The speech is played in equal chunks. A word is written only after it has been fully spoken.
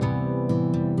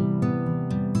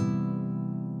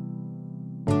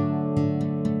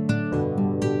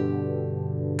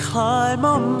climb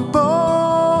on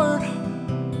board.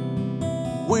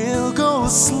 We'll go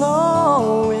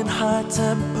slow in high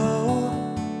tempo,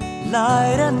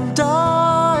 light and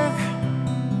dark.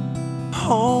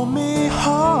 Hold me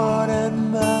hard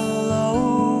and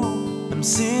mellow. I'm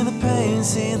seeing the pain,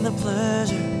 seeing the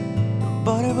pleasure.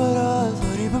 Nobody but us,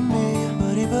 nobody but me,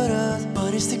 nobody but us,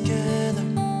 bodies together.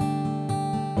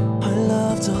 I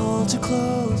love to hold you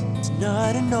close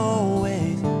tonight and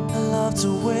always. I love to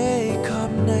wake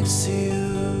up next to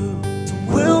you. So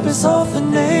we'll be soft the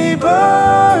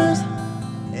neighbors,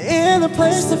 in a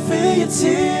place to feel your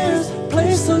tears,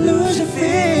 place to lose your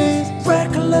fears.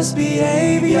 Reckless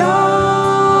behavior,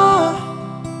 a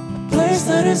place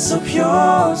that is so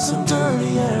pure, so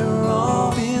dirty and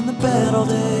wrong. Be in the bed all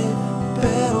day,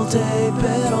 bed all day,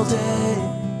 bed all day,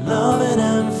 loving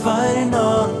and fighting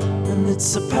on. And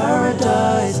it's a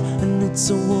paradise, and it's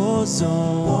a war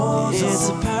zone. It's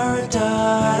a paradise,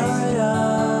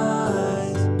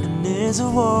 and it's a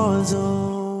war zone.